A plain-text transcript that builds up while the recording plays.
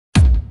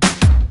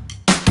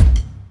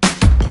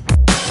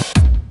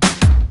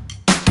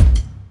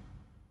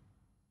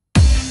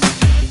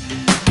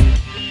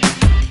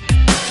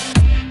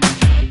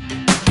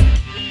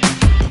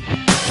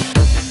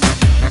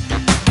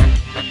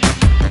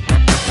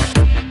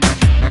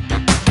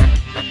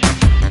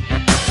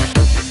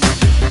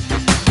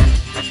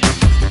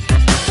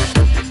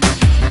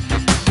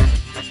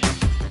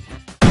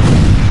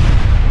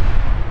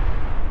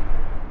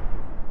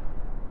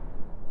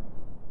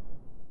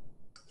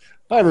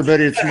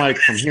everybody, it's Mike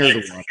from Here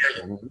to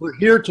Watch. We're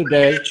here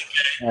today,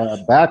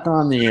 back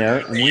on the air,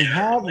 and we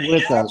have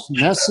with us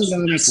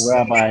Messianic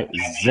Rabbi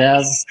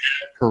Zev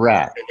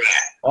Porat,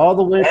 all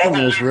the way from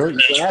Israel.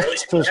 You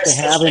asked us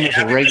to have him as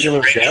a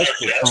regular guest.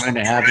 We're trying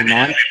to have him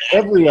on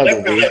every other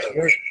week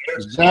here.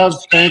 Zev,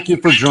 thank you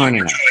for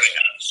joining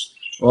us.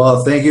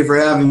 Well, thank you for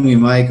having me,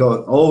 Mike.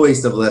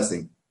 Always a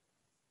blessing.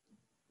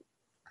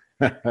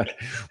 Well,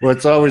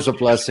 it's always a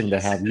blessing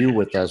to have you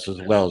with us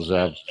as well,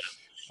 Zev.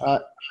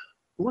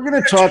 We're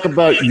going to talk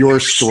about your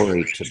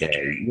story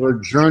today, your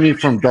journey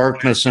from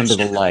darkness into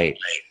the light.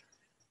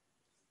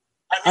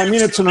 I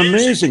mean, it's an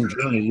amazing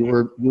journey.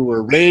 You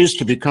were raised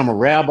to become a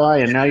rabbi,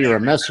 and now you're a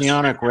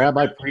messianic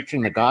rabbi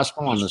preaching the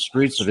gospel on the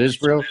streets of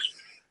Israel.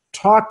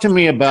 Talk to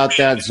me about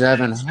that,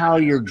 Zev, and how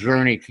your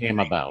journey came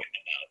about.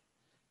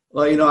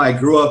 Well, you know, I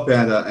grew up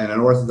in an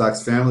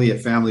Orthodox family, a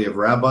family of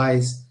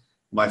rabbis.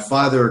 My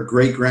father,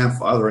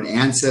 great-grandfather, and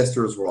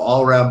ancestors were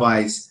all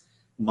rabbis.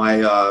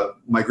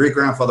 My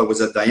great-grandfather was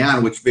a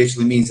dayan, which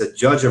basically means a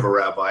judge of a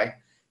rabbi.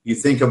 You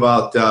think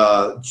about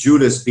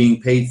Judas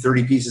being paid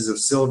 30 pieces of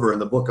silver in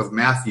the book of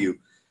Matthew,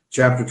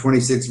 chapter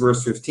 26,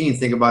 verse 15.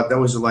 Think about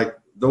those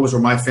are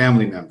my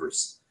family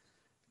members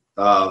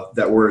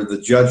that were the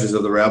judges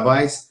of the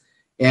rabbis.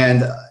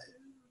 And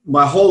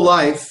my whole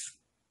life,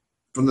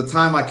 from the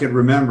time I could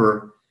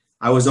remember,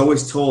 I was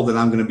always told that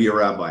I'm going to be a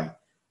rabbi.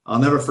 I'll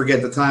never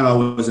forget the time I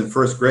was in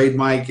first grade,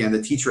 Mike, and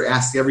the teacher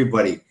asked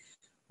everybody,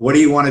 what do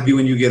you want to be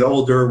when you get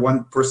older?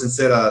 One person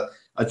said a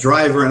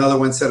driver, another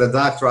one said a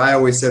doctor. I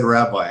always said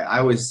rabbi. I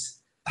was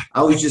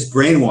just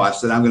brainwashed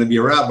that I'm going to be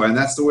a rabbi, and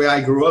that's the way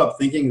I grew up,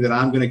 thinking that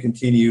I'm going to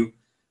continue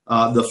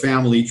the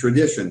family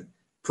tradition.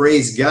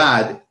 Praise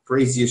God,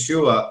 praise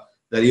Yeshua,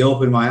 that he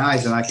opened my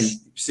eyes, and I can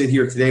sit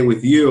here today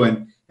with you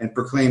and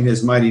proclaim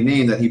his mighty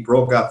name, that he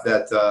broke up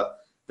that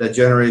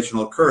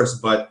generational curse.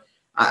 But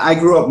I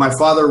grew up, my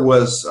father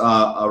was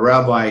a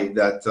rabbi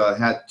that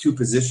had two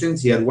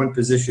positions. He had one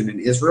position in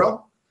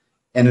Israel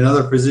and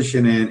another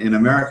position in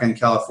America and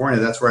California.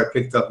 That's where I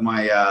picked up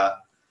my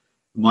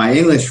my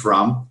English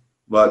from.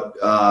 But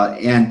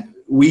and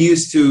we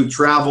used to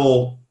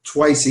travel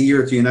twice a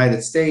year to the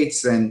United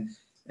States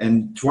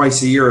and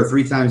twice a year or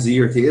 3 times a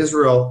year to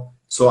Israel.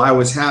 So I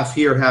was half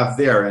here, half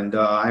there. And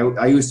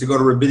I used to go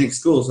to rabbinic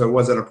school, so it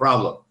wasn't a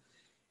problem.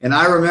 And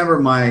I remember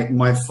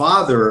my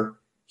father,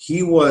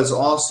 he was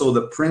also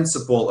the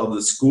principal of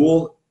the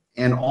school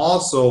and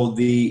also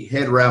the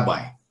head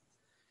rabbi.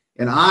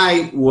 And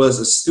I was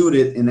a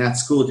student in that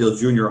school till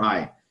junior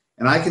high.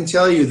 And I can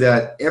tell you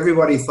that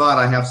everybody thought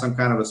I have some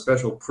kind of a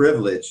special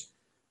privilege.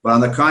 But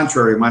on the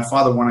contrary, my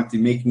father wanted to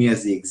make me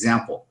as the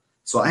example.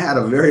 So I had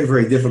a very,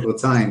 very difficult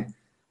time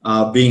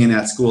being in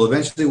that school.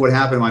 Eventually what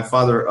happened, my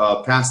father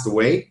passed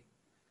away.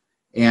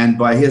 And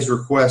by his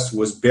request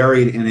was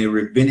buried in a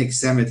rabbinic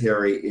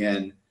cemetery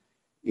in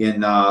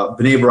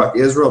Bnei Brak,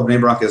 Israel. Bnei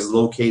Brak is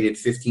located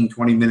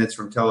 15-20 minutes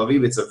from Tel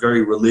Aviv. It's a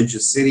very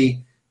religious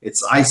city.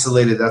 It's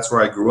isolated. That's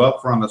where I grew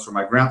up from. That's where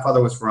my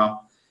grandfather was from.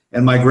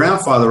 And my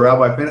grandfather,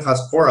 Rabbi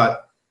Pinchas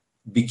Porat,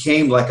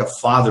 became like a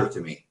father to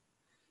me.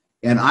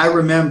 And I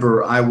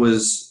remember I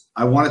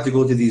wanted to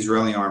go to the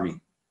Israeli army.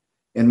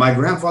 And my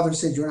grandfather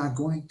said, you're not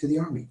going to the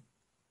army.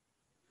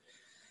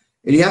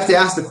 And you have to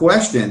ask the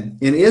question,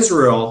 in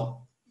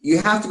Israel, you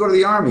have to go to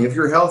the army. If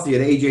you're healthy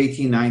at age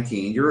 18,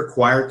 19, you're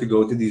required to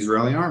go to the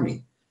Israeli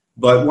army.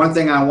 But one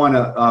thing I want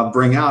to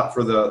bring out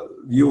for the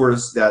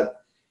viewers, that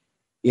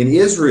in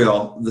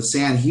Israel, the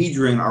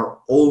Sanhedrin are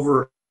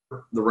over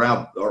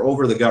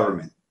the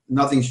government.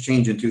 Nothing's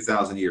changed in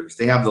 2,000 years.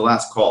 They have the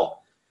last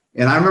call.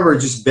 And I remember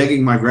just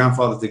begging my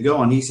grandfather to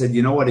go, and he said,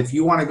 you know what, if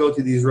you want to go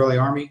to the Israeli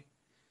army,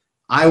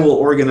 I will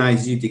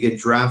organize you to get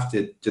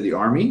drafted to the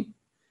army,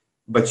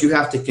 but you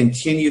have to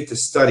continue to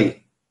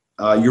study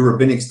your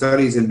rabbinic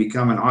studies and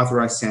become an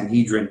authorized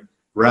Sanhedrin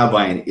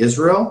rabbi in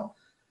Israel.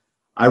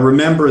 I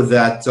remember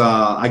that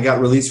I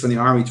got released from the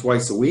army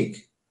twice a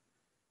week.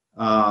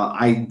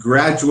 I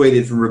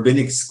graduated from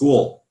rabbinic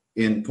school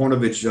in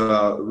Ponovich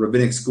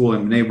rabbinic school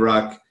in Bnei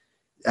Brak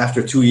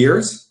after 2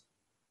 years,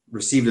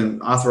 received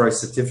an authorized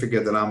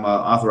certificate that I'm an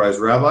authorized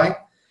rabbi.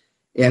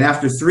 And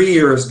after 3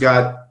 years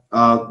got,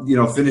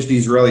 finished the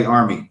Israeli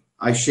army.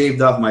 I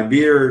shaved off my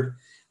beard.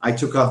 I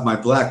took off my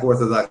black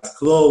Orthodox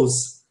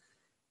clothes,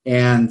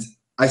 and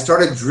I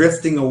started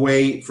drifting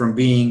away from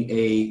being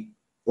a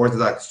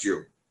Orthodox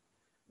Jew.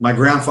 My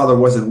grandfather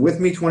wasn't with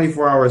me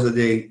 24 hours a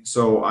day,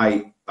 so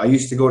I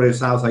used to go to his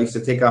house. I used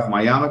to take off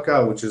my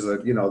yarmulke, which is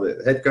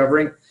the head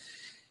covering.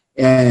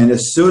 And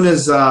as soon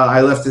as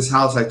I left his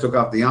house, I took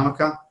off the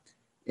yarmulke.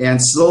 And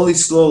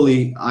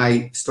slowly,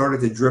 I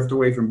started to drift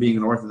away from being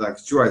an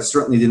Orthodox Jew. I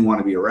certainly didn't want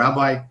to be a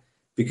rabbi,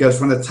 because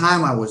from the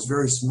time I was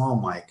very small,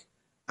 Mike,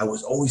 I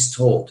was always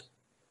told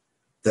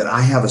that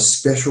I have a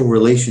special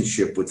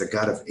relationship with the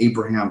God of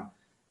Abraham,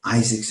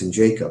 Isaac, and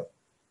Jacob.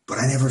 But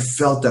I never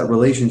felt that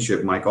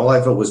relationship, Mike. All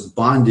I felt was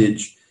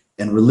bondage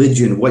and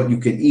religion, what you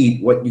can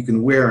eat, what you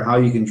can wear, how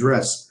you can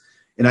dress.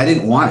 And I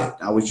didn't want it.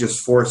 I was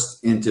just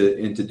forced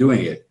into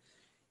doing it.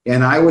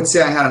 And I would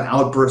say I had an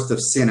outburst of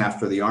sin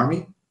after the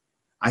army.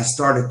 I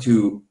started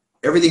to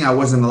everything I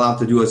wasn't allowed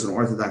to do as an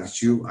Orthodox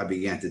Jew, I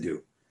began to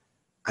do.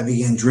 I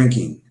began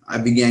drinking. I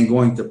began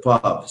going to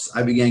pubs.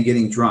 I began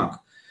getting drunk.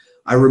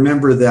 I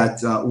remember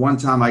that one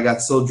time I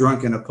got so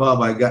drunk in a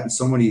pub, I got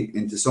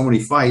into so many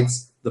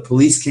fights. The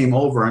police came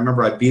over. I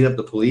remember I beat up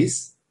the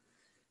police,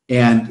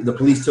 and the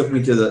police took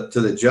me to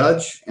the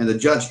judge, and the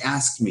judge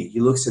asked me, he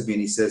looks at me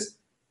and he says,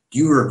 "Do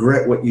you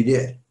regret what you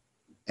did?"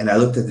 And I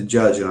looked at the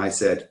judge and I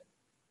said,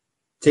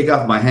 "Take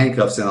off my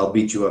handcuffs and I'll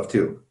beat you up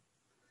too."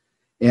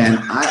 And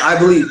I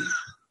believe,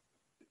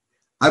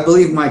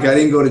 Mike, I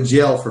didn't go to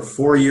jail for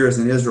 4 years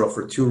in Israel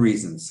for two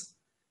reasons.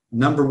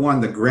 Number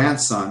one, the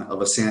grandson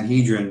of a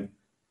Sanhedrin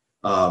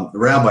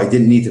rabbi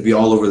didn't need to be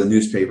all over the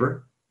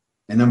newspaper.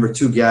 And number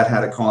two, God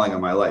had a calling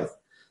on my life.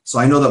 So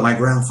I know that my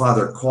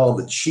grandfather called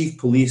the chief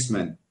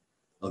policeman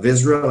of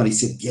Israel and he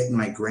said, "Get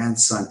my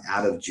grandson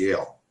out of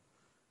jail."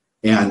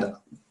 And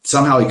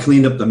somehow he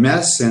cleaned up the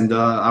mess, and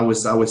I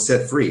was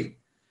set free.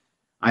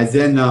 I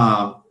then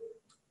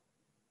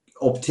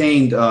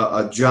obtained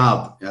a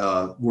job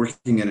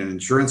working in an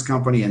insurance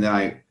company, and then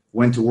I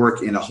went to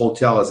work in a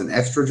hotel as an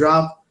extra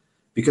job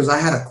because I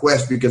had a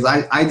quest, because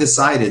I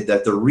decided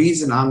that the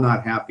reason I'm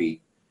not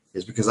happy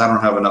is because I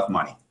don't have enough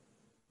money.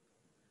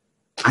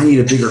 I need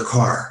a bigger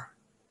car.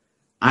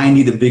 I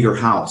need a bigger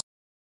house.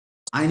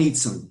 I need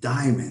some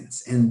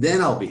diamonds, and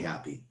then I'll be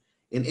happy.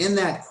 And in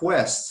that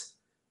quest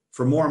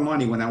for more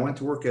money, when I went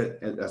to work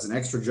as an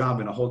extra job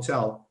in a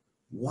hotel,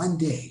 one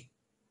day,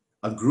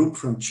 a group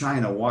from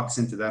China walks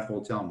into that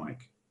hotel,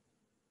 Mike,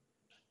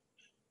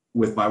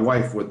 with my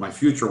wife, with my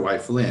future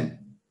wife, Lynn.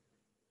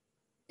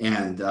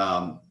 And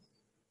God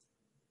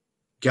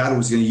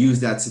was going to use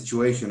that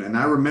situation. And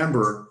I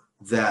remember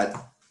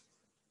that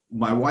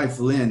my wife,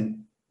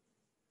 Lynn,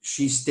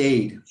 she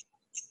stayed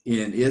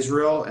in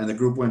Israel, and the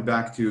group went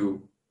back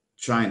to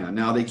China.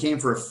 Now, they came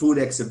for a food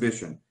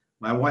exhibition.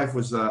 My wife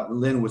was,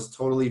 Lynn was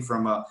totally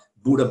from a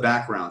Buddha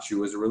background. She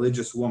was a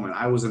religious woman.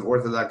 I was an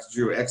Orthodox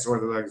Jew,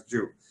 ex-Orthodox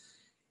Jew.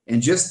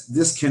 And just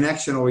this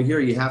connection over here,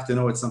 you have to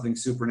know it's something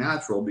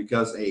supernatural,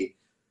 because a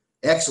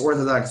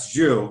ex-Orthodox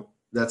Jew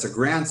that's a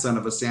grandson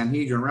of a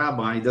Sanhedrin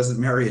rabbi doesn't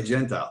marry a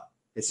Gentile.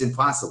 It's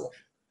impossible.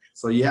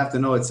 So you have to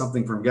know it's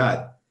something from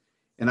God.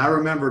 And I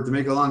remember, to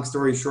make a long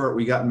story short,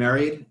 we got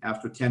married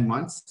after 10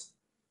 months.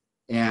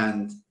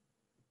 And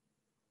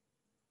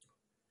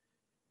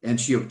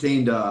she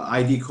obtained an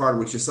ID card,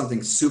 which is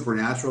something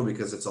supernatural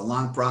because it's a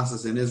long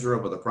process in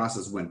Israel, but the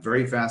process went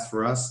very fast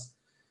for us.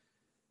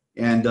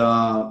 And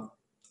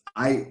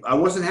I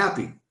wasn't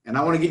happy. And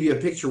I want to give you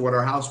a picture of what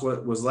our house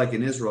was like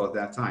in Israel at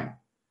that time.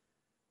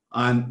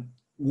 On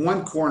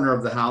one corner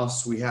of the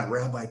house, we had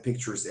rabbi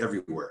pictures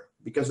everywhere.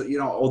 Because, you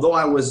know, although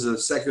I was a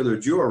secular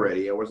Jew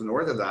already, I wasn't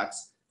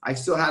Orthodox, I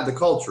still had the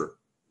culture.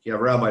 You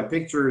have rabbi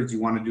pictures, you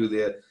want to do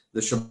the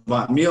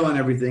Shabbat meal and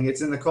everything,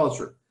 it's in the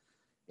culture.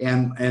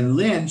 And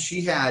Lynn,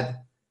 she had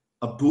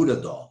a Buddha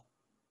doll,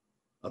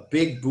 a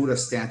big Buddha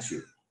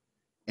statue.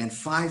 And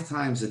 5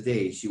 times a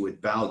day, she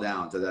would bow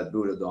down to that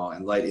Buddha doll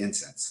and light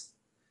incense.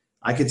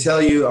 I could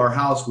tell you our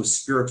house was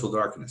spiritual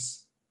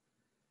darkness.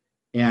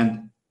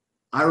 And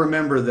I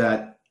remember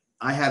that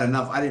I had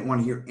enough. I didn't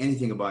want to hear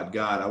anything about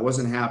God. I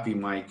wasn't happy,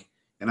 Mike.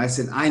 And I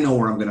said, I know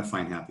where I'm going to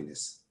find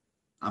happiness.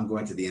 I'm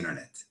going to the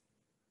internet.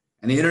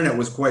 And the internet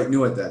was quite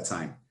new at that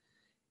time.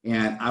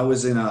 And I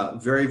was in a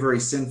very, very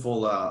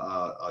sinful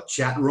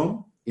chat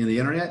room in the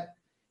internet.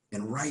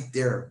 And right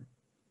there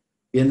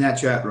in that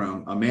chat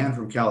room, a man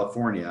from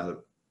California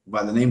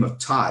by the name of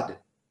Todd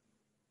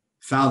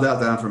found out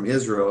that I'm from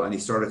Israel, and he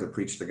started to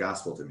preach the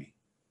gospel to me.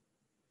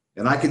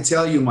 And I can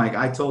tell you, Mike,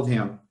 I told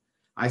him,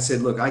 I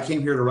said, look, I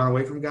came here to run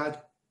away from God.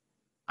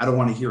 I don't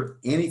want to hear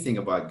anything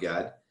about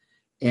God.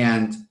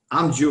 And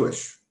I'm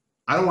Jewish.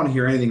 I don't want to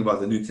hear anything about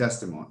the New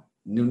Testament.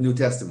 New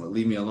Testament,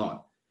 leave me alone.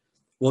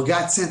 Well,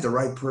 God sent the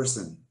right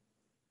person,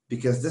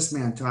 because this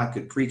man, Todd,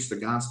 could preach the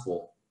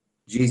gospel,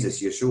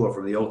 Jesus, Yeshua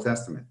from the Old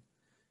Testament.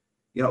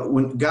 You know,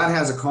 when God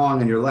has a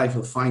calling in your life,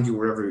 he'll find you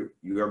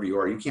wherever you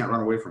are. You can't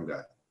run away from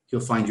God. He'll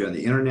find you on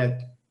the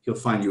internet. He'll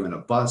find you in a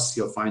bus.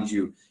 He'll find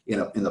you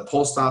in the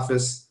post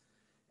office.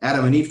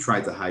 Adam and Eve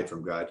tried to hide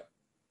from God.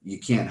 You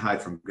can't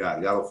hide from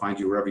God. God will find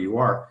you wherever you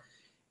are.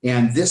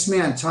 And this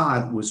man,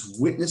 Todd, was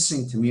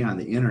witnessing to me on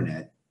the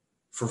internet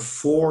for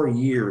 4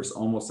 years,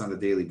 almost on a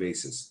daily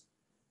basis.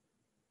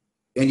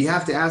 And you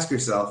have to ask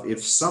yourself,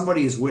 if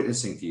somebody is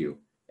witnessing to you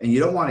and you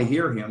don't want to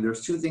hear him,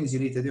 there's 2 things you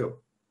need to do.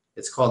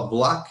 It's called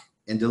block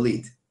and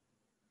delete.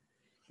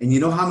 And you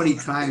know how many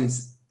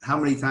times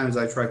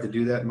I tried to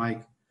do that,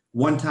 Mike?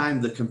 One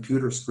time the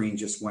computer screen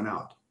just went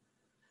out.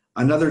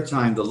 Another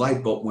time the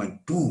light bulb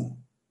went boom.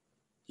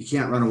 You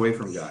can't run away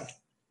from God.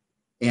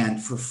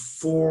 And for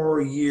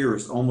 4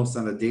 years, almost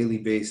on a daily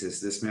basis,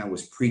 this man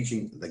was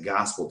preaching the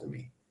gospel to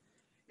me.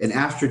 And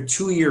after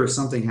 2 years,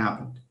 something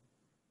happened.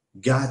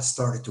 God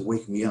started to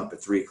wake me up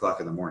at 3 o'clock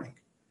in the morning.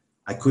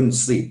 I couldn't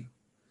sleep.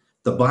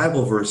 The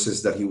Bible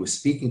verses that he was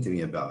speaking to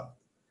me about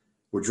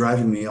were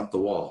driving me up the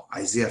wall.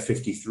 Isaiah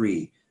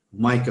 53,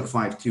 Micah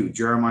 5:2,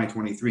 Jeremiah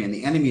 23, and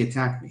the enemy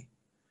attacked me.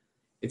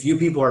 If you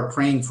people are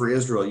praying for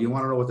Israel, you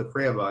want to know what to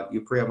pray about,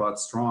 you pray about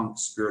strong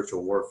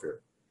spiritual warfare.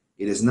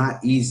 It is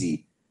not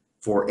easy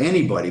for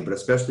anybody, but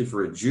especially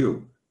for a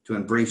Jew, to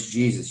embrace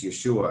Jesus,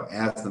 Yeshua,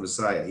 as the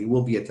Messiah. He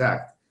will be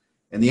attacked.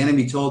 And the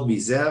enemy told me,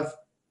 Zev,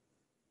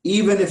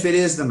 even if it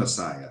is the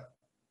Messiah,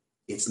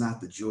 it's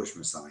not the Jewish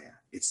Messiah.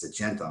 It's the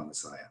Gentile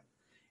Messiah.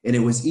 And it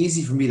was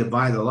easy for me to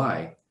buy the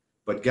lie,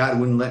 but God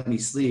wouldn't let me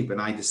sleep.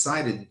 And I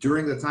decided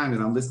during the time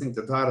that I'm listening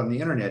to Todd on the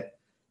internet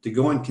to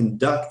go and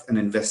conduct an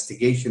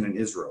investigation in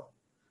Israel.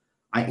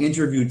 I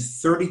interviewed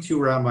 32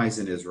 rabbis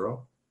in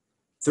Israel,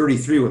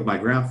 33 with my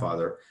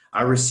grandfather.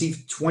 I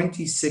received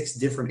 26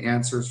 different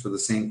answers for the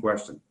same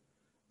question.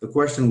 The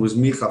question was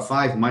Micah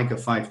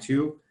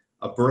 5:2,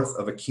 a birth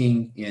of a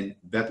king in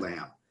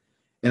Bethlehem.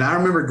 And I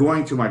remember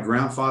going to my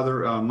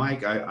grandfather,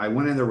 Mike, I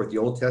went in there with the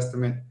Old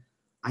Testament.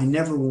 I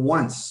never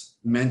once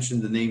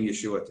mentioned the name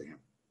Yeshua to him,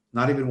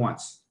 not even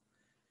once.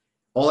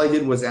 All I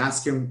did was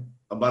ask him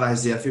about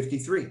Isaiah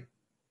 53.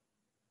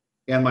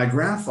 And my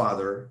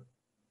grandfather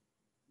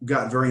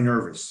got very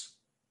nervous.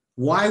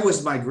 Why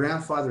was my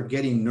grandfather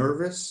getting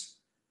nervous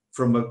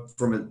from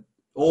an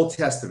Old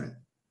Testament?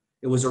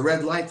 It was a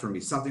red light for me.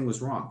 Something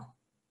was wrong.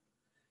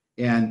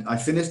 And I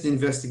finished the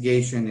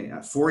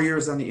investigation, 4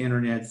 years on the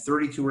internet,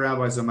 32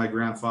 rabbis on my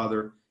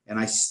grandfather, and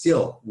I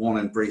still won't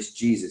embrace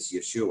Jesus,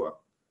 Yeshua,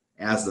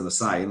 as the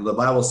Messiah. And the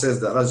Bible says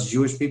that us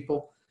Jewish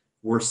people,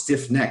 we're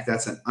stiff-necked.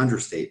 That's an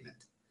understatement.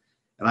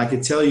 And I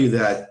could tell you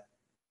that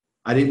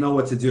I didn't know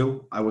what to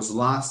do. I was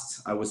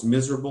lost. I was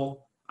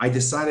miserable. I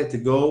decided to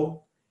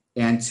go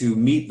and to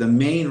meet the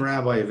main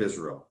rabbi of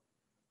Israel,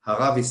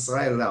 Harav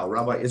Israel Lau,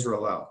 Rabbi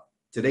Israel Lau.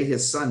 Today,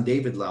 his son,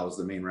 David Lau, is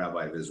the main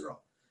rabbi of Israel.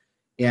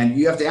 And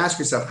you have to ask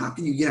yourself, how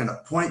can you get an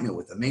appointment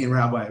with the main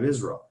rabbi of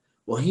Israel?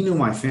 Well, he knew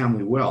my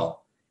family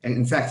well. And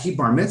in fact, he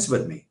bar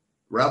mitzvahed me.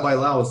 Rabbi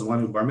Lau was the one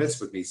who bar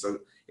mitzvahed me. So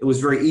it was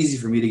very easy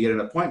for me to get an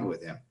appointment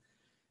with him.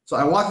 So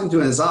I walked into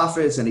his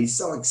office and he's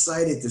so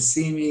excited to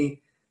see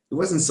me. He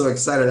wasn't so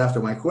excited after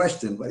my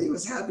question, but he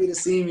was happy to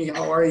see me.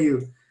 How are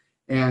you?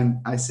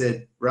 And I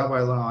said, Rabbi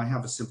Lau, I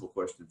have a simple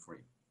question for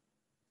you.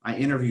 I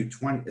interviewed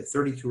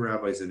 32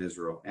 rabbis in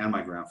Israel and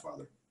my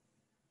grandfather.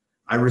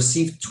 I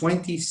received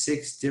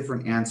 26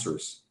 different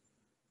answers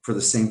for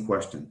the same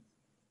question.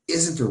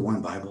 Isn't there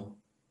one Bible?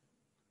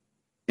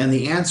 And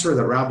the answer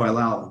that Rabbi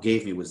Lau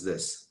gave me was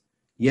this.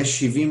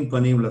 Yesh shivim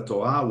panim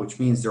laTorah, which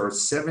means there are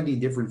 70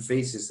 different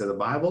faces to the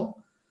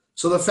Bible.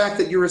 So the fact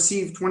that you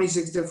received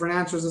 26 different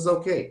answers is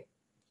okay.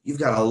 You've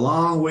got a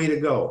long way to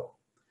go.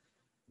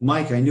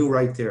 Mike, I knew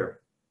right there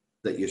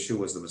that Yeshua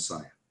was the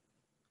Messiah.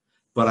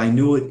 But I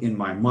knew it in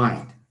my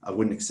mind. I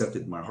wouldn't accept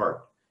it in my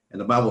heart. And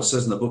the Bible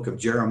says in the book of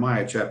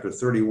Jeremiah, chapter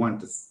 31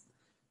 to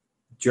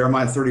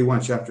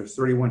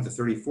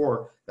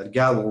 34, that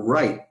God will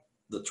write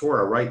the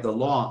Torah, write the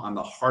law on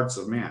the hearts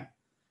of man.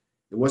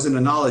 It wasn't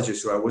a knowledge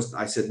issue.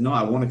 I said, no,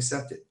 I won't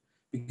accept it.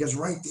 Because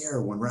right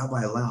there, when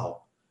Rabbi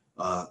Lau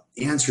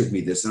answered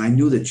me this, and I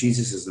knew that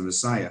Jesus is the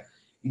Messiah,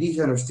 you need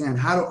to understand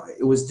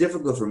it was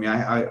difficult for me.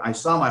 I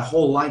saw my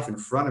whole life in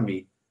front of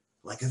me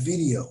like a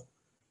video.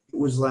 It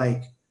was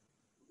like,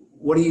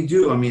 what do you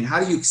do? I mean, how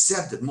do you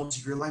accept that most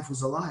of your life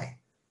was a lie?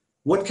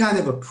 What kind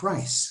of a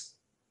price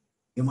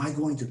am I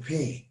going to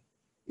pay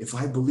if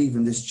I believe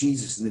in this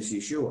Jesus and this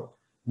Yeshua?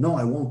 No,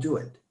 I won't do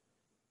it.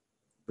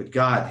 But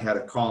God had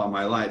a call on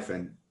my life,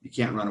 and you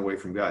can't run away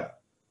from God.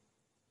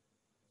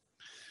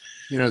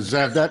 You know,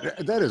 Zev,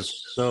 that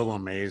is so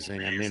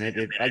amazing. I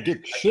mean, I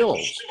get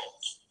chills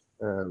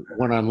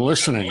when I'm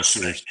listening to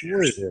your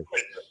story here.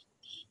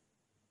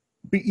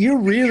 But you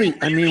really,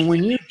 I mean,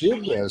 when you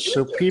did this,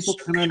 so people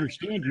can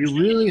understand, you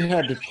really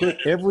had to put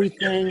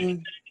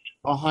everything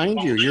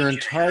behind you, your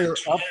entire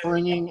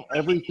upbringing,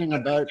 everything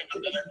about,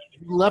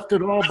 you left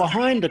it all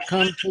behind to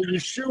come to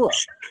Yeshua.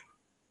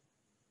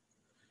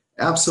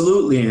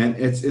 Absolutely, and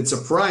it's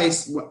a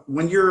price.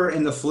 When you're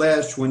in the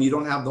flesh, when you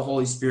don't have the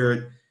Holy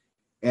Spirit,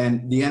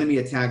 and the enemy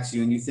attacks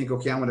you, and you think,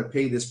 okay, I'm going to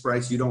pay this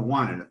price, you don't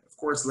want it. Of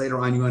course, later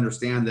on, you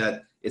understand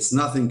that it's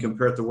nothing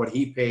compared to what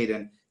he paid,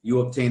 and you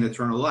obtain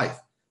eternal life.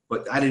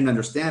 But I didn't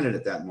understand it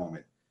at that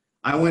moment.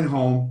 I went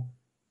home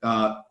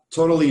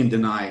totally in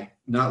denial,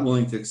 not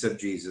willing to accept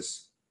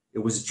Jesus. It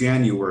was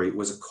January. It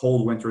was a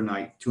cold winter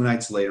night. 2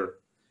 nights later,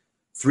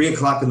 3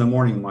 o'clock in the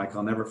morning, Mike,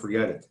 I'll never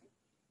forget it.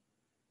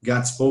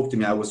 God spoke to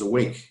me. I was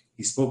awake.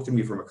 He spoke to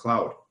me from a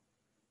cloud.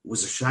 It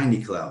was a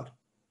shiny cloud.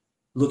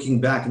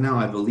 Looking back now,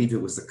 I believe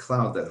it was the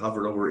cloud that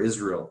hovered over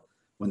Israel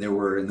when they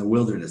were in the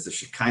wilderness, the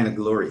Shekinah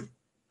glory,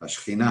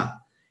 Shekhinah.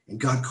 And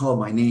God called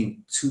my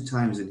name 2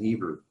 times in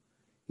Hebrew.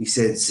 He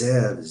said,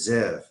 Zev,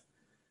 Zev.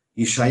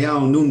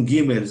 Yeshayahu Nun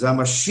Gimel,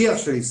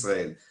 Zamashiach Shel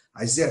Israel.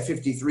 Isaiah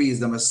 53 is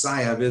the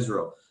Messiah of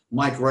Israel.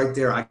 Mike, right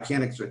there, I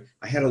can't explain.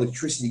 I had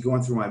electricity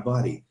going through my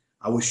body.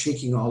 I was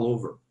shaking all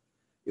over.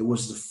 It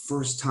was the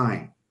first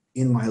time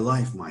in my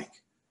life,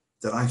 Mike,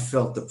 that I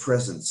felt the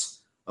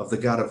presence of the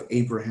God of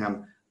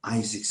Abraham,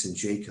 Isaac, and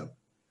Jacob.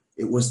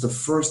 It was the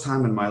first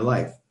time in my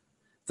life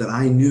that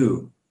I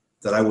knew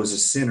that I was a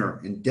sinner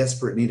in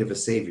desperate need of a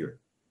Savior.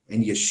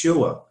 And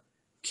Yeshua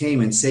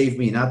came and saved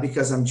me, not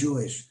because I'm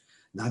Jewish,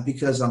 not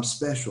because I'm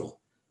special,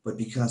 but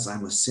because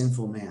I'm a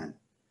sinful man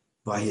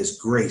by his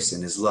grace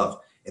and his love.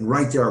 And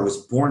right there, I was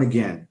born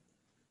again.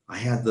 I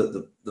had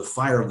the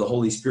fire of the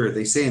Holy Spirit.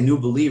 They say a new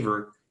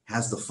believer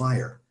has the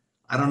fire.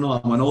 I don't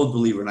know. I'm an old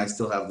believer and I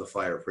still have the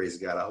fire. Praise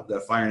God. I hope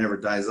that fire never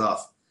dies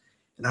off.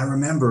 And I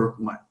remember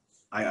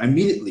I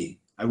immediately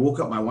woke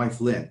up my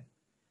wife, Lynn,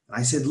 and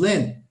I said,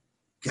 Lynn,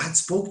 God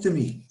spoke to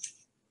me.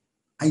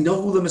 I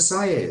know who the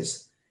Messiah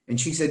is. And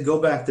she said,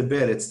 go back to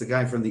bed. It's the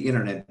guy from the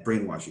internet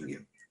brainwashing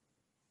you.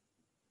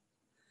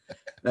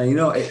 Now, you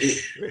know,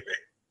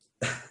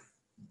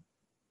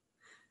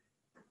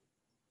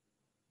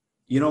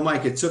 you know,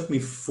 Mike, it took me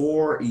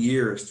 4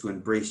 years to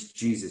embrace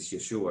Jesus,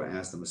 Yeshua,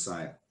 as the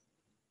Messiah.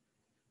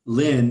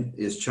 Lynn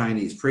is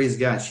Chinese. Praise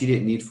God, she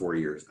didn't need 4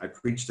 years. I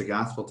preached the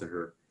gospel to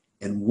her.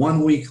 And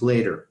 1 week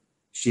later,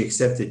 she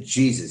accepted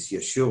Jesus,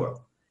 Yeshua,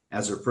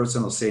 as her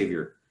personal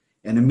savior.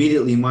 And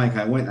immediately, Mike,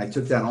 I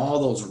took down all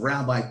those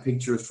rabbi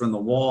pictures from the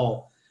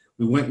wall.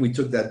 We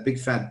took that big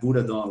fat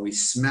Buddha doll, we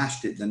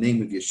smashed it in the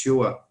name of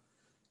Yeshua.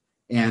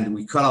 And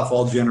we cut off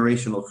all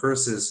generational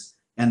curses.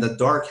 And the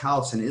dark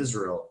house in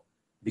Israel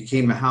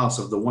became a house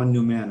of the one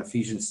new man,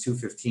 Ephesians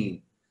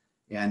 2:15.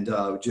 And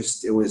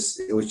it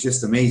was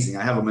just amazing.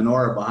 I have a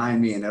menorah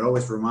behind me, and it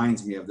always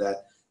reminds me of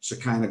that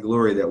Shekinah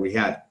glory that we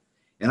had.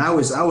 And I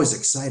was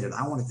excited.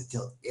 I wanted to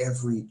tell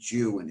every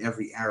Jew and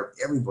every Arab,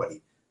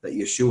 everybody, that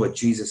Yeshua,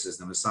 Jesus, is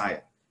the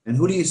Messiah. And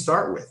who do you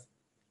start with?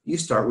 You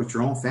start with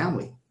your own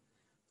family.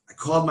 I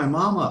called my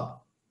mom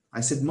up.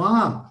 I said,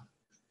 Mom,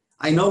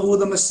 I know who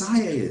the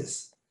Messiah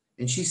is.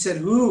 And she said,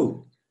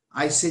 who?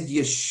 I said,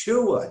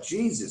 Yeshua,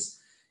 Jesus.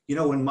 You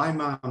know, when my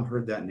mom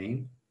heard that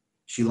name,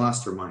 she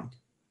lost her mind.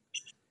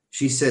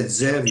 She said,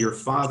 Zev, your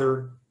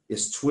father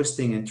is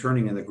twisting and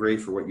turning in the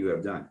grave for what you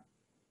have done.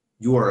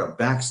 You are a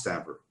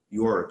backstabber.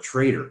 You are a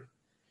traitor.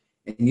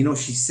 And, you know,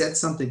 she said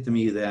something to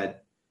me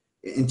that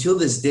until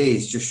this day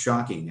is just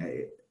shocking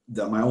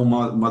that my own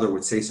mother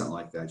would say something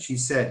like that. She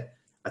said,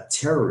 a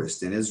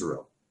terrorist in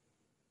Israel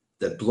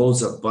that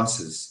blows up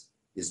buses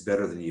is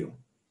better than you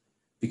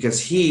because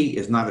he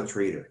is not a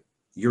traitor.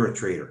 You're a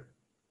traitor.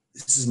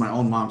 This is my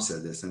own mom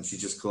said this, and she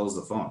just closed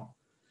the phone.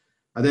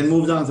 I then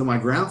moved on to my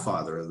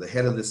grandfather, the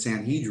head of the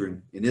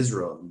Sanhedrin in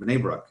Israel, in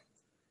Bnei Brak.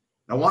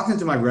 I walked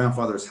into my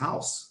grandfather's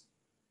house,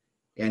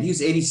 and he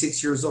was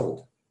 86 years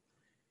old.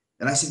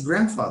 And I said,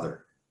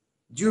 Grandfather,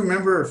 do you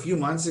remember a few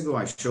months ago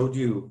I showed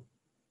you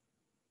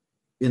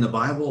in the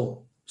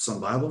Bible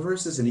some Bible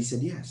verses? And he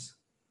said, yes.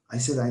 I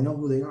said, I know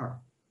who they are.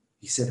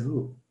 He said,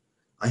 who?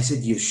 I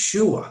said,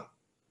 Yeshua.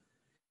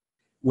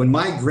 When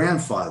my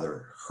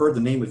grandfather heard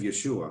the name of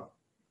Yeshua,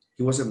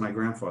 he wasn't my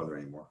grandfather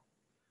anymore.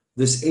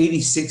 This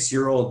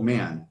 86-year-old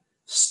man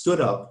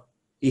stood up.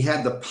 He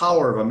had the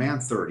power of a man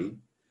 30.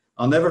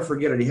 I'll never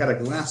forget it. He had a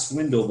glass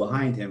window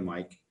behind him,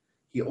 Mike.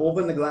 He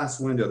opened the glass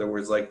window. There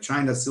was like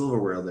China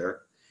silverware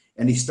there.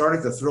 And he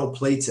started to throw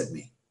plates at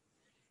me.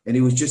 And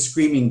he was just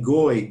screaming,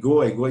 Goy,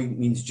 Goy. Goy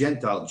means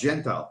Gentile,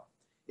 Gentile.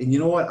 And you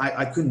know what?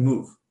 I couldn't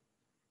move.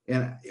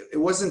 And it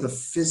wasn't the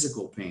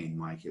physical pain,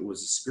 Mike. It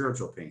was a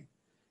spiritual pain.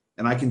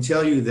 And I can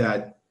tell you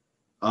that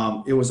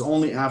it was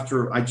only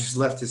after I just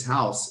left his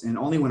house, and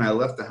only when I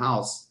left the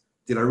house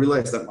did I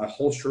realize that my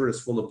whole shirt is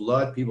full of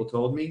blood, people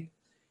told me.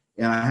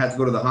 And I had to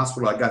go to the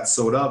hospital. I got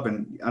sewed up,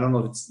 and I don't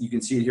know if you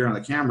can see it here on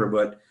the camera,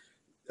 but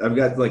I've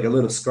got like a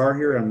little scar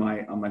here on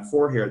my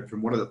forehead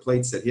from one of the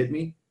plates that hit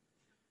me.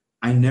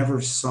 I never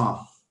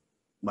saw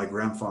my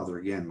grandfather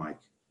again, Mike.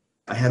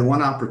 I had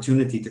one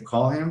opportunity to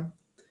call him,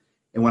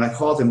 and when I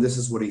called him, this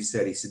is what he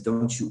said. He said,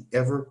 don't you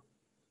ever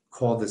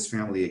call this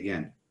family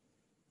again.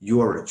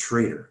 You are a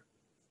traitor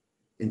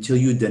until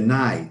you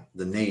deny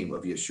the name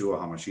of Yeshua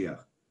HaMashiach.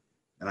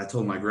 And I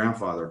told my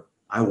grandfather,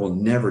 I will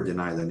never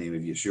deny the name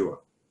of Yeshua.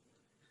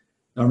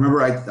 Now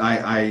remember,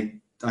 I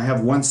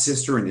have one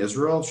sister in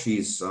Israel.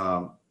 She's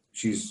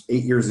 8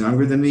 years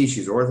younger than me.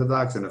 She's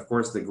Orthodox, and of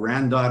course, the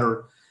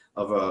granddaughter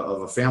of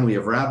a family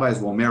of rabbis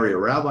will marry a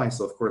rabbi.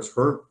 So of course,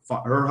 her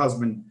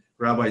husband,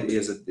 rabbi,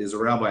 is a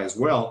rabbi as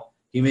well.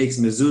 He makes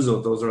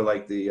mezuzot. Those are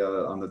like the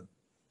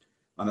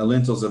on the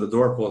lintels of the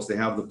doorpost. They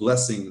have the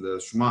blessing,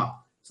 the Shema.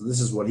 So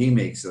this is what he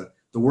makes.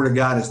 The word of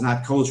God is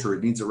not kosher.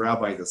 It needs a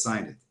rabbi to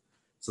sign it.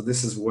 So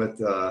this is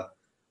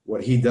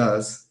what he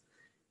does.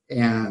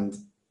 And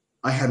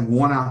I had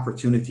one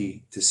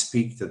opportunity to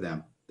speak to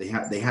them. They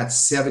had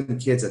 7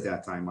 kids at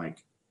that time,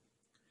 Mike.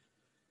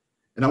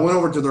 And I went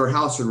over to their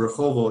house in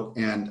Rehovot,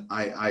 and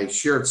I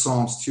shared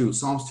Psalms 2.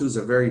 Psalms 2 is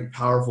a very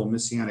powerful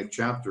messianic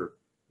chapter.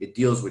 It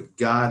deals with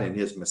God and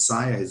his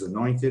Messiah, his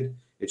anointed.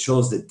 It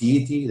shows the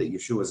deity, that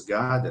Yeshua is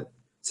God. It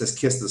says,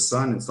 kiss the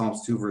Son in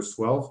Psalms 2, verse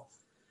 12.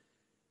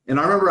 And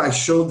I remember I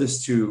showed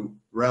this to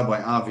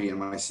Rabbi Avi and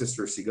my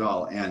sister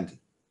Sigal, and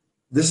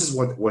this is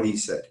what he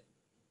said.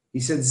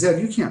 He said,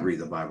 Zev, you can't read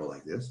the Bible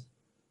like this.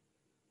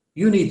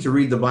 You need to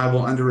read the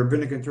Bible under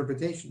rabbinic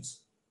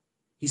interpretations.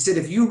 He said,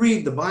 if you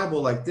read the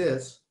Bible like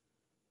this,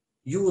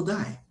 you will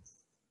die.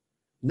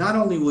 Not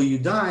only will you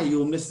die, you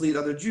will mislead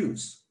other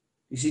Jews.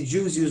 You see,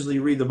 Jews usually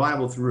read the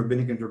Bible through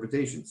rabbinic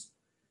interpretations.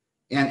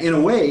 And in a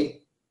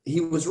way,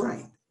 he was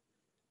right.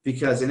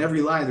 because in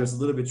every lie there's a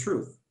little bit of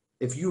truth.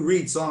 If you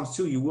read Psalms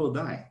 2, you will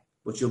die,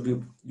 but you'll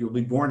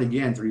be born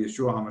again through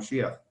Yeshua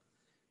HaMashiach.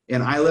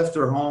 And I left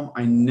her home.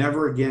 I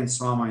never again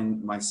saw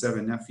my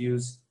 7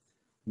 nephews,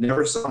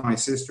 never saw my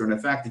sister. And in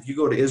fact, if you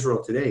go to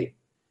Israel today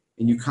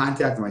and you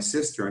contact my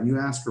sister and you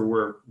ask her,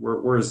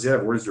 where is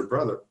Zev, where's your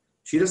brother?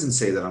 She doesn't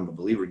say that I'm a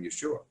believer in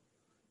Yeshua.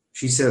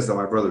 She says that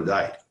my brother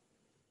died.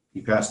 He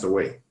passed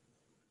away.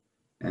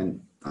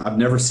 And I've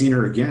never seen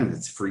her again.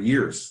 It's for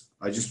years.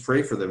 I just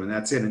pray for them, and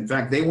that's it. In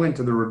fact, they went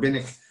to the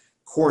rabbinic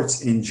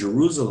courts in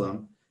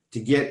Jerusalem to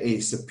get a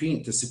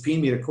subpoena, to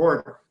subpoena me to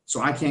court,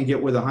 so I can't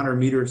get within 100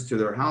 meters to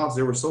their house.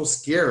 They were so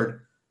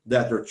scared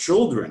that their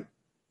children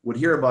would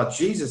hear about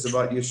Jesus,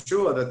 about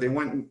Yeshua, that they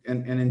went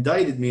and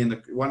indicted me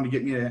and wanted to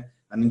get me an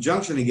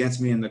injunction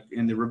against me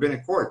in the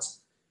rabbinic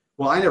courts.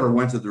 Well, I never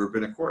went to the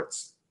rabbinic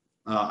courts.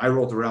 I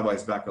wrote the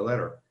rabbis back a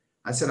letter.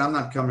 I said, I'm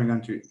not coming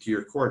to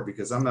your court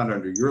because I'm not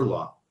under your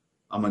law.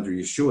 I'm under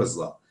Yeshua's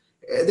law.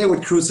 They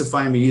would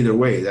crucify me either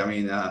way. I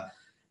mean,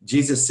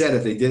 Jesus said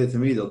if they did it to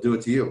me, they'll do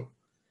it to you.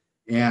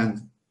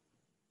 And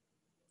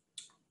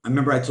I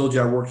remember I told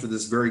you I worked for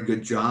this very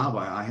good job.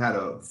 I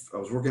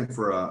was working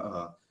for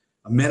a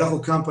medical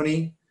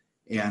company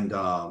and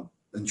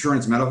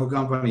insurance medical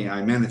company.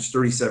 I managed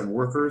 37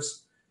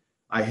 workers.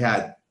 I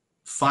had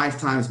 5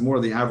 times more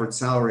of the average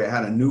salary. I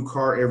had a new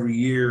car every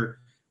year.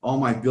 All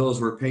my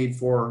bills were paid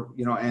for,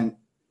 and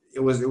it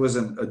was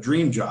a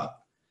dream job.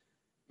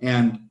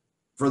 And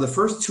for the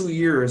first 2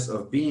 years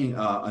of being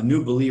a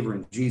new believer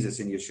in Jesus,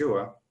 in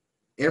Yeshua,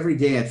 every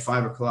day at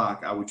 5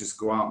 o'clock, I would just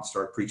go out and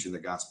start preaching the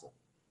gospel.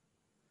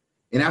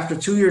 And after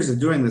 2 years of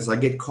doing this, I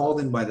get called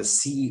in by the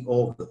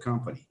CEO of the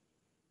company.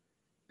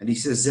 And he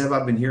says, Zev,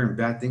 I've been hearing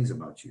bad things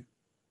about you.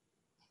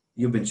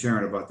 You've been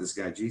sharing about this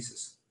guy,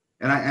 Jesus.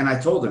 And I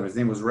told him, his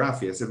name was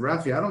Rafi. I said,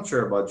 Rafi, I don't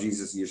share about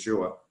Jesus,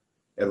 Yeshua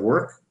at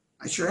work.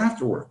 I share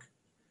after work.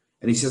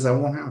 And he says, I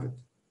won't have it.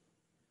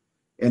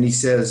 And he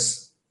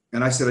says,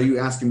 and I said, are you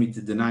asking me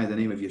to deny the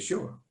name of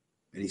Yeshua?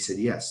 And he said,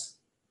 yes.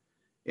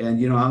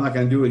 And, I'm not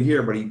going to do it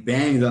here, but he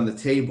banged on the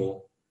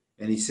table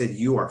and he said,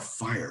 you are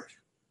fired.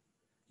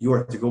 You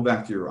are to go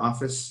back to your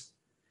office.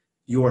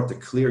 You are to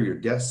clear your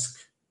desk.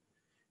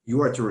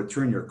 You are to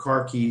return your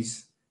car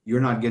keys.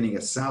 You're not getting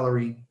a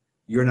salary.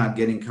 You're not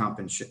getting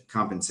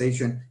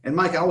compensation. And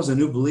Mike, I was a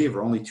new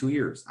believer, only 2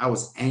 years. I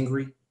was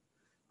angry.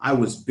 I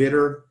was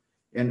bitter.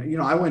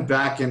 And, I went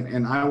back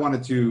and I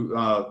wanted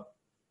to,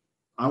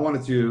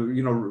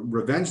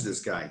 revenge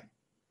this guy.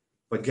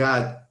 But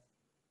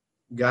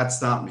God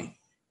stopped me.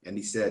 And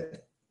he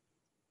said,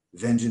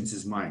 vengeance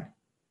is mine.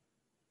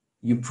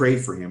 You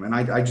prayed for him. And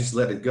I just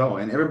let it go.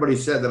 And everybody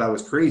said that I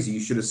was crazy. You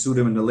should have sued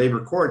him in the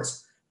labor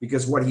courts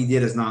because what he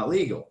did is not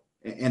legal.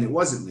 And it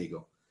wasn't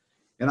legal.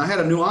 And I had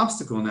a new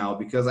obstacle now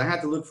because I had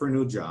to look for a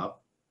new job.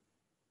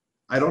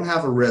 I don't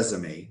have a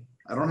resume.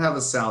 I don't have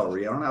a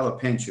salary. I don't have a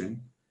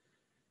pension.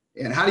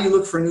 And how do you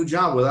look for a new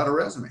job without a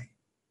resume?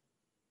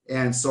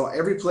 And so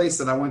every place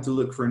that I went to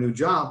look for a new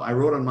job, I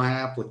wrote on my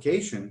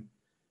application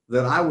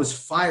that I was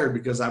fired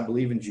because I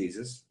believe in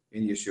Jesus,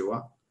 in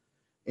Yeshua,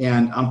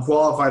 and I'm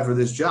qualified for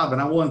this job,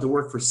 and I'm willing to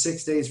work for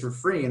 6 days for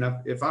free. And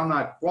if I'm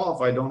not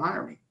qualified, don't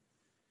hire me.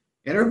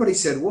 And everybody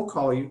said, we'll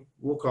call you.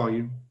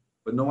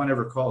 But no one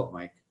ever called,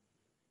 Mike.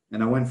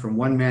 And I went from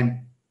one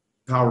man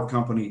power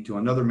company to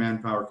another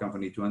man power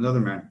company to another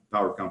man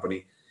power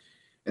company.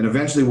 And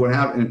eventually what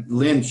happened,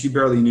 Lynn, she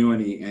barely knew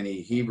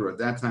any Hebrew. At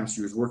that time,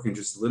 she was working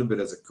just a little bit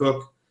as a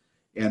cook.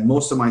 And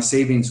most of my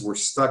savings were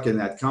stuck in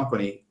that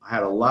company. I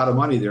had a lot of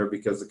money there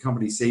because the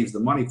company saves the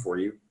money for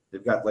you.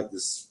 They've got like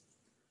this,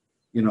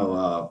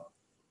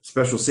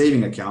 special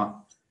saving account,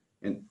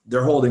 and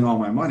they're holding all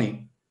my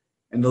money.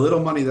 And the little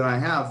money that I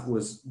have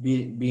was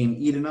being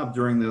eaten up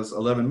during those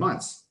 11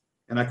 months.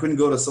 And I couldn't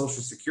go to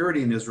Social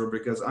Security in Israel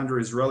because under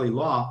Israeli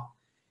law,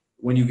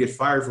 when you get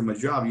fired from a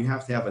job, you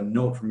have to have a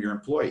note from your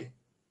employee.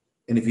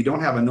 And if you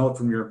don't have a note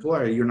from your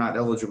employer, you're not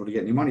eligible to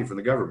get any money from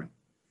the government.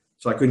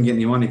 So I couldn't get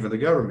any money from the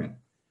government.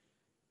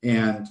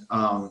 And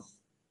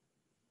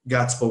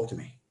God spoke to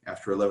me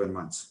after 11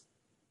 months.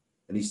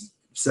 And he's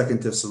 2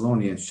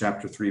 Thessalonians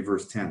chapter 3,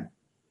 verse 10.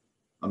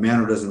 A man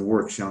who doesn't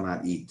work shall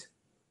not eat.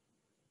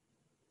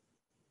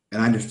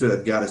 And I understood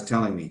that God is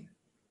telling me,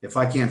 if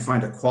I can't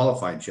find a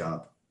qualified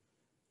job,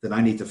 then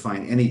I need to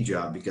find any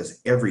job because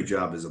every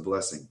job is a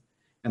blessing.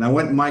 And I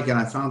went, Mike, and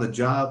I found a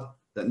job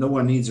that no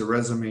one needs a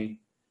resume.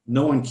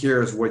 No one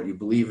cares what you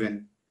believe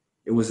in.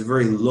 It was a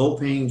very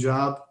low-paying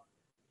job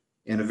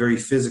and a very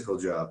physical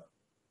job.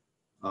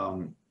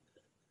 I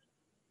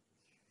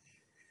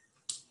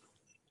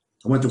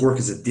went to work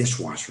as a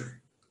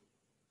dishwasher.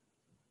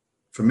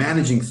 For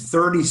managing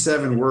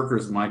 37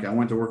 workers, Mike, I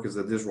went to work as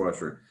a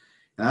dishwasher.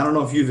 And I don't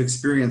know if you've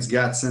experienced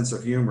God's sense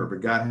of humor,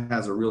 but God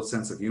has a real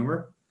sense of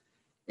humor.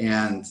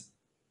 And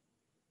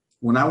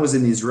when I was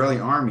in the Israeli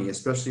army,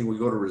 especially when we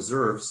go to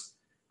reserves,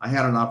 I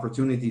had an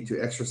opportunity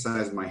to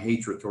exercise my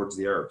hatred towards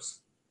the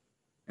Arabs.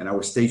 And I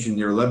was stationed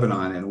near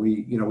Lebanon, and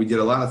we did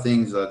a lot of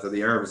things to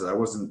the Arabs that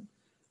I'm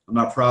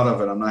not proud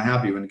of it. I'm not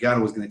happy. When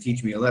God was going to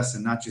teach me a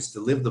lesson, not just to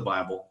live the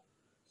Bible,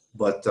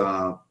 but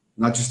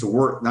not just to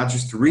work, not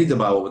just to read the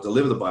Bible, but to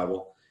live the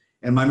Bible.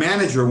 And my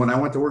manager, when I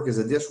went to work as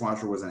a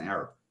dishwasher, was an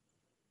Arab.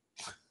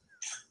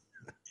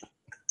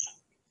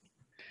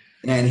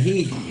 And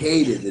he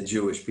hated the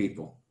Jewish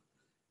people.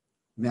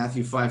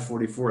 Matthew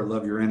 5:44,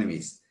 love your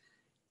enemies.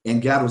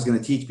 And God was going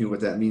to teach me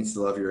what that means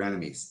to love your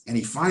enemies. And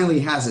he finally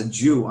has a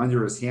Jew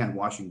under his hand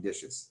washing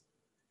dishes.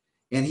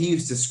 And he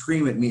used to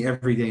scream at me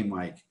every day,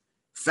 Mike,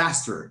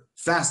 faster,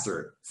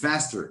 faster,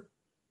 faster.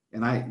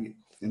 And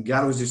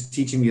God was just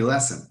teaching me a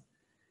lesson.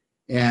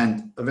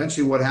 And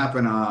eventually what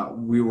happened,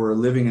 we were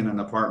living in an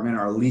apartment.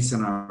 Our lease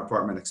in our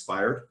apartment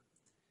expired.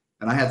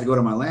 And I had to go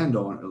to my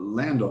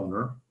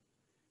landowner.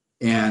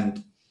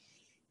 And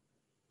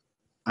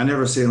I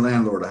never say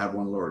landlord, I have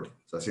one Lord.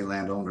 So I say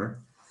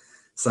landowner.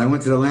 So I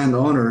went to the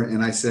landowner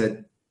and I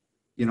said,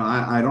 you know,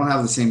 I don't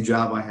have the same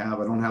job I have.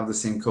 I don't have the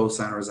same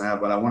co-signers I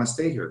have, but I want to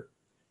stay here.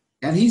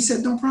 And he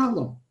said, no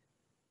problem.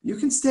 You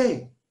can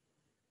stay.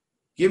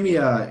 Give me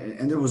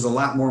and there was a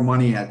lot more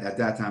money at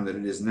that time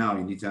than it is now.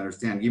 You need to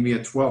understand. Give me a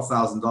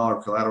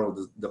 $12,000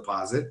 collateral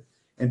deposit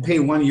and pay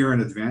 1 year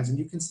in advance and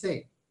you can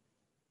stay.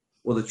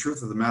 Well, the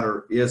truth of the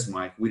matter is,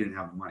 Mike, we didn't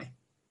have the money.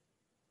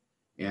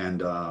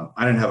 And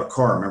I didn't have a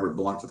car. Remember, it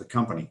belonged to the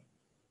company.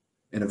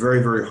 And a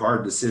very, very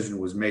hard decision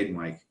was made,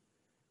 Mike.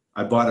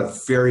 I bought a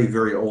very,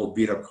 very old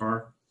beat up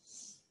car.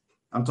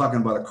 I'm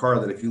talking about a car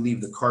that if you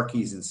leave the car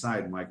keys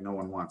inside, Mike, no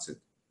one wants it.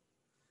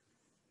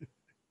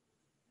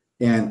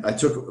 And I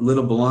took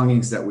little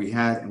belongings that we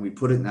had and we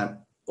put it in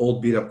that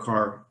old beat up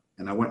car.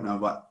 And I went and I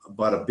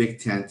bought a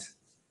big tent.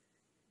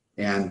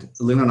 And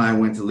Lynn and I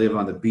went to live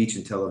on the beach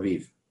in Tel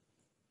Aviv.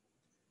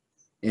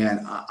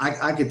 And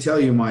I could tell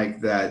you,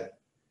 Mike, that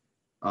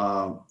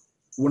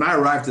when I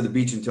arrived to the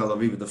beach in Tel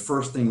Aviv, the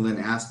first thing Lynn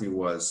asked me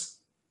was,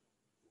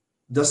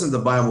 doesn't the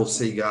Bible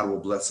say God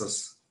will bless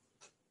us?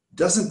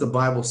 Doesn't the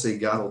Bible say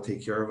God will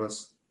take care of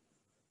us?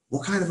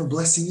 What kind of a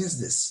blessing is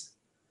this?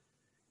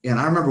 And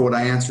I remember what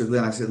I answered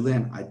Lynn. I said,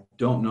 Lynn, I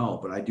don't know,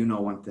 but I do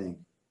know one thing.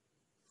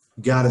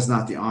 God is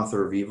not the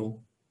author of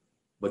evil,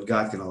 but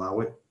God can allow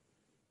it.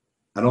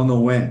 I don't know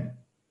when.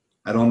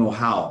 I don't know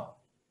how,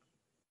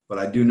 but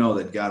I do know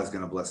that God is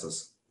going to bless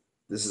us.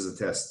 This is a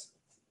test.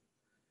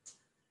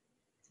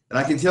 And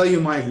I can tell you,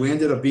 Mike, we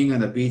ended up being on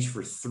the beach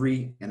for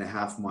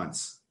 3.5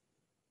 months.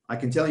 I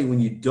can tell you, when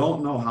you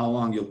don't know how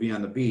long you'll be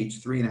on the beach,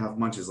 3.5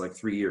 months is like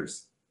 3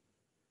 years.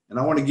 And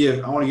I want to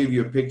give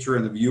you a picture,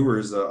 and the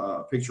viewers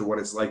a picture of what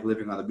it's like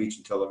living on the beach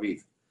in Tel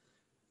Aviv.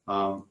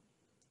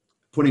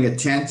 Putting a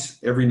tent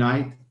every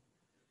night,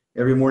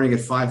 every morning at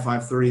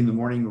 5:30 in the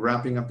morning,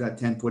 wrapping up that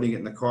tent, putting it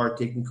in the car,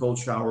 taking cold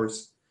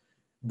showers.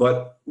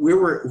 But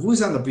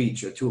who's on the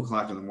beach at 2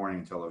 o'clock in the morning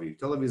in Tel Aviv?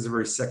 Tel Aviv is a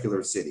very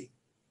secular city.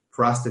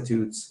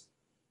 Prostitutes,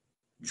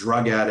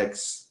 drug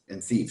addicts,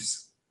 and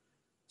thieves.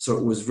 So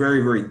it was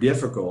very, very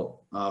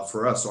difficult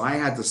for us. So I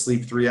had to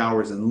sleep 3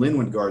 hours, and Lynn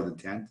would guard the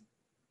tent.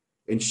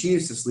 And she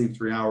used to sleep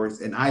 3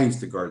 hours, and I used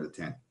to guard the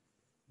tent.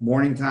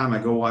 Morning time, I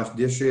go wash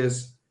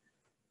dishes,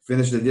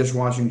 finish the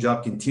dishwashing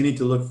job, continue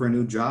to look for a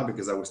new job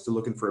because I was still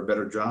looking for a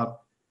better job,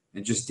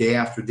 and just day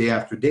after day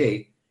after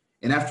day.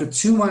 And after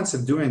 2 months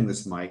of doing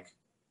this, Mike,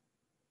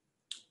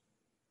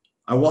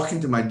 I walk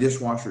into my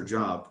dishwasher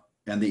job,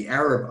 and the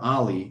Arab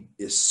Ali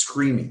is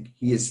screaming.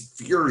 He is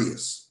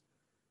furious.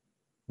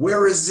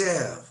 Where is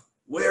Zev?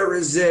 Where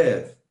is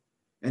Zev?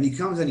 And he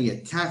comes and he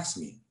attacks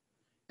me.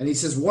 And he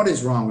says, what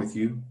is wrong with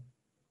you?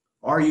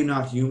 Are you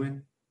not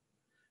human?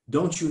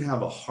 Don't you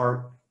have a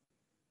heart?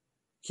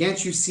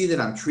 Can't you see that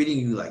I'm treating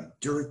you like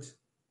dirt?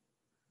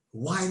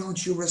 Why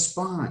don't you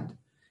respond?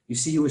 You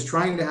see, he was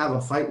trying to have a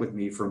fight with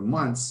me for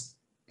months,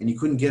 and he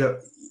couldn't get a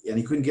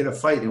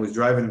fight, and it was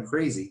driving him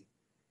crazy.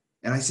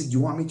 And I said, do you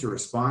want me to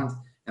respond?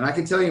 And I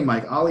can tell you,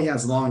 Mike, Ali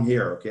has long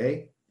hair,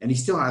 okay? And he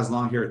still has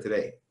long hair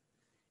today.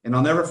 And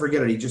I'll never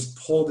forget it. He just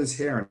pulled his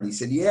hair and he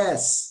said,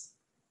 yes.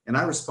 And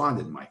I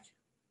responded, Mike.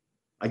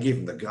 I gave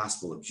him the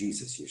gospel of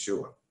Jesus,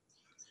 Yeshua.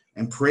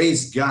 And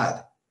praise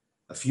God,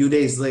 a few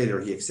days later,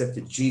 he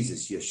accepted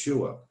Jesus,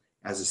 Yeshua,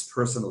 as his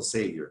personal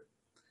savior.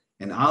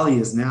 And Ali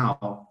is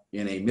now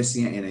in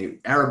a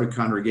Arabic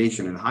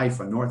congregation in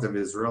Haifa, north of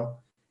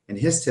Israel. And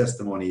his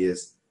testimony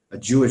is, a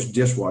Jewish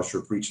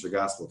dishwasher preached the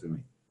gospel to me.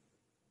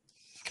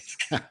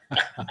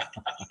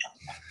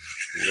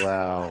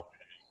 Wow.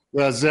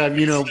 Well, Zev,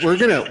 you know, we're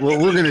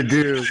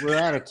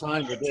out of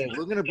time today.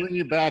 We're gonna bring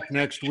you back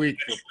next week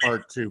for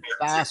part 2.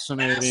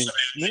 Fascinating.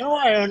 Now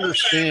I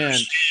understand.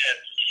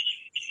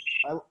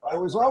 I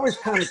was always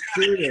kind of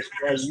curious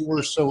why you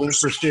were so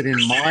interested in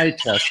my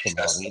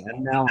testimony,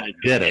 and now I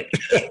get it.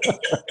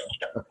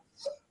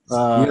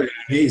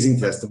 Amazing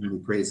testimony,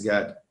 praise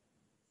God.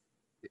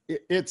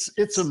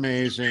 It's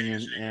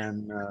amazing,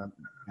 and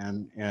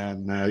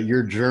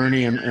your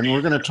journey, and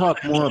we're going to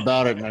talk more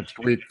about it next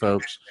week,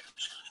 folks.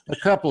 A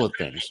couple of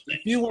things.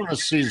 If you want to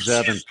see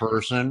Zev in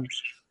person,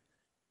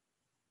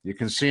 you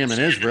can see him in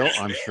Israel,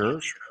 I'm sure.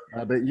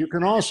 But you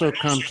can also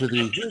come to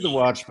the Hear the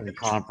Watchman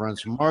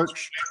Conference,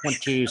 March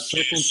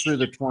 22nd through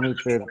the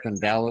 25th in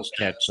Dallas,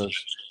 Texas.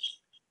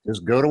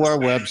 Just go to our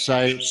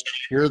website,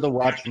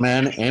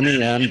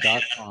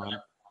 hearthewatchman.com.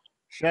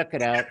 check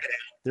it out.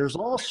 There's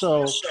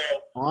also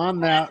on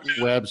that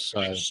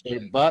website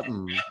a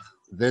button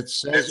that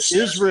says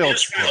Israel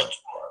Tour.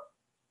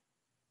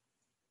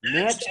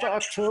 Next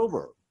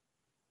October,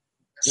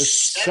 the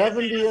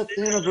 70th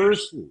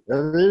anniversary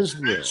of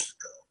Israel,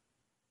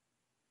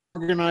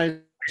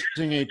 organizing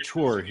a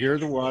tour here,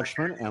 the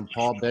Watchman and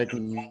Paul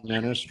Beckman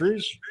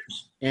Ministries,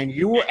 and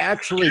you will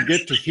actually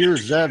get to hear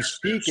Zev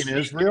speak in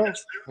Israel,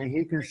 and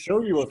he can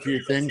show you a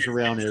few things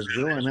around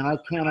Israel. I mean, I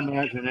can't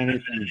imagine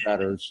anything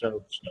better.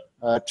 So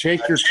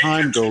take your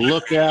time, go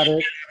look at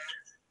it.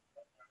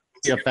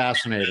 It'll be a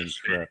fascinating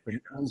trip.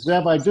 And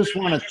Zev, I just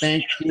want to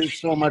thank you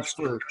so much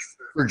for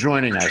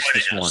joining us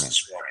this morning.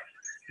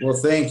 Well,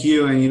 thank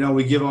you, and you know,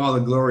 we give all the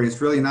glory. It's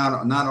really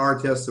not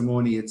our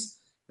testimony.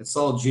 It's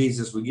all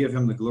Jesus. We give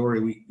him the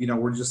glory.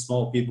 We're just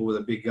small people with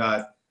a big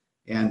God,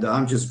 and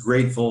I'm just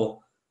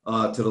grateful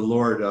to the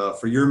Lord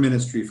for your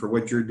ministry, for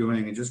what you're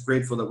doing, and just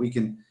grateful that we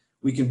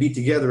can be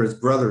together as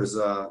brothers,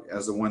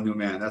 as the one new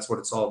man. That's what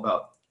it's all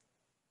about.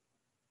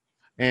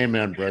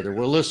 Amen, brother.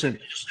 Well, listen,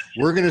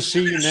 we're going to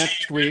see you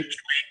next week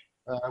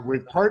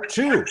with part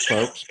 2,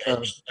 folks,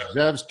 of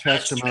Zev's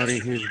testimony,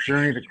 his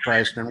journey to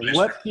Christ, and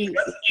what he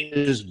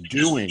is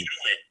doing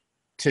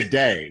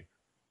today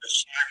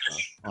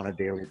on a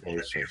daily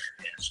basis.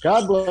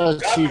 God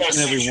bless each and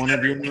every one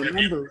of you. And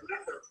remember,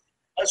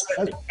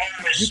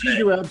 you can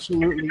do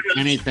absolutely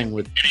anything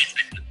with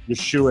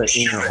Yeshua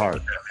in your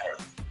heart,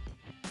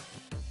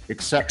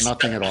 except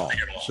nothing at all.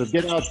 So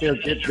get out there,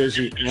 get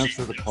busy,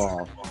 answer the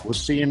call. We'll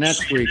see you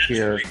next week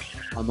here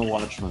on the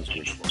Watchman's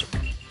Report.